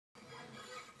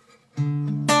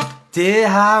Dear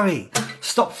Harry,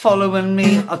 stop following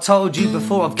me. I told you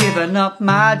before, I've given up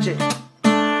magic.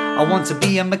 I want to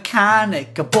be a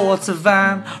mechanic. I bought a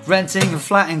van, renting a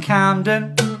flat in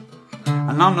Camden.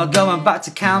 And I'm not going back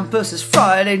to campus. It's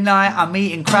Friday night, I'm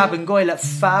eating crab and goyle at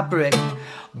Fabric.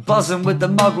 Buzzing with the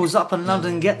muggles up in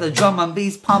London. Get the drum and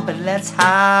beats pumping, let's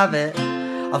have it.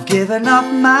 I've given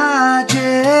up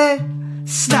magic.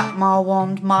 Snap my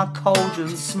wand, my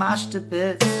cauldron smashed to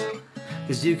bits.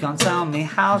 'Cause you can't tell me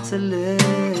how to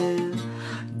live.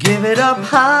 Give it up,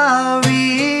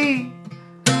 Harry.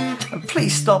 And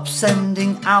please stop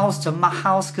sending owls to my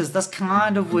house, 'cause that's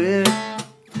kind of weird.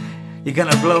 You're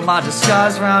gonna blow my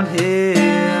disguise round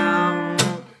here.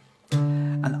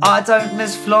 And I don't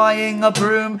miss flying a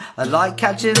broom. I like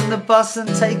catching the bus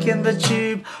and taking the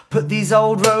tube. Put these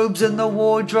old robes in the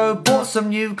wardrobe. Bought some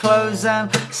new clothes and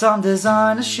some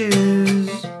designer shoes.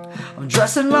 I'm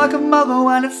dressing like a muggle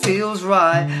and it feels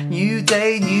right. New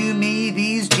day, new me.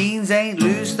 These jeans ain't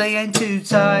loose, they ain't too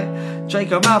tight.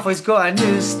 Draco Malfoy's got a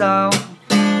new style.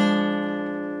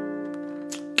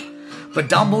 But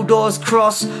Dumbledore's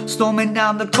cross, storming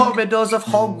down the corridors of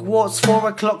Hogwarts. 4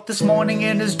 o'clock this morning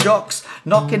in his jocks,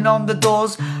 knocking on the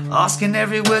doors, asking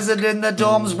every wizard in the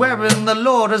dorms, where in the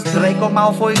Lord has Draco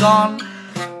Malfoy gone?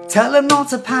 Tell him not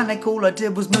to panic, all I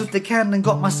did was move the can and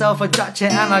got myself a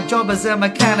jacket and a job as a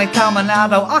mechanic. I'm an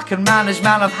adult, I can manage,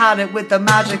 man, I've had it with the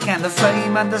magic and the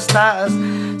fame and the status.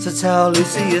 So tell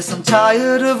Lucius I'm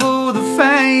tired of all the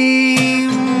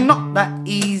fame. Not that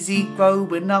easy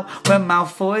growing up when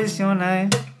Malfoy's your name.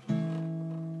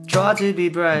 Try to be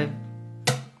brave.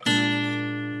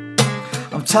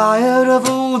 I'm tired of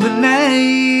all the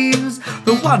names.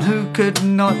 The one who could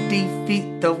not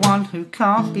defeat the one who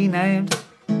can't be named.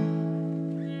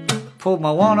 Pulled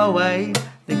my one away,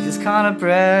 think it's kinda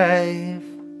brave.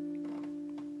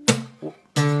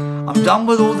 I'm done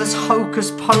with all this hocus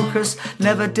pocus.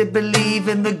 Never did believe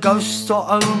in the ghosts or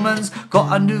omens.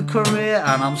 Got a new career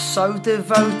and I'm so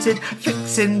devoted,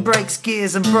 fixing brakes,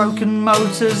 gears and broken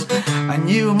motors. A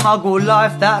new muggle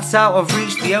life that's out of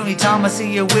reach. The only time I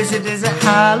see a wizard is at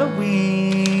Halloween.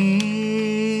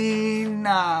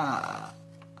 Nah.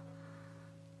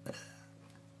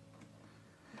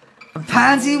 And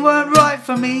Pansy weren't right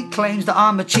for me, claims that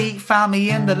I'm a cheat. Found me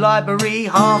in the library,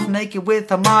 half naked with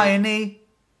Hermione.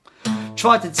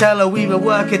 Tried to tell her we were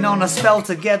working on a spell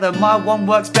together. My one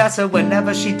works better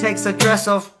whenever she takes her dress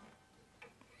off.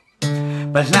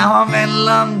 But now I'm in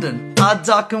London, I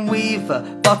duck and weave her.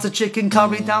 Butter chicken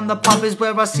curry down the pub is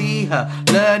where I see her.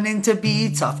 Learning to be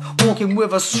tough, walking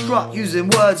with a strut, using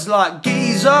words like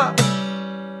geezer.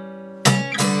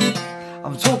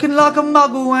 I'm talking like a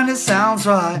muggle and it sounds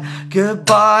right.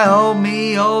 Goodbye, old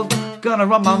me, old. Gonna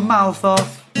run my mouth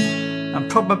off and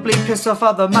probably piss off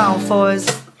other Malfoys.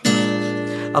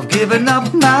 I've given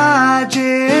up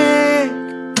magic.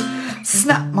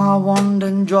 Snap my wand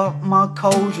and drop my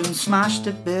cauldron, smashed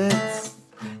to bits.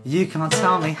 You can't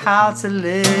tell me how to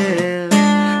live.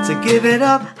 So give it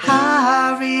up,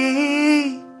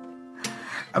 Harry.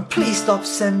 And please stop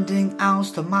sending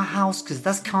owls to my house, 'cause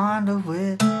that's kinda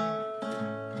weird.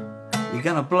 You're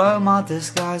gonna blow my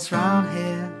disguise round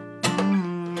here.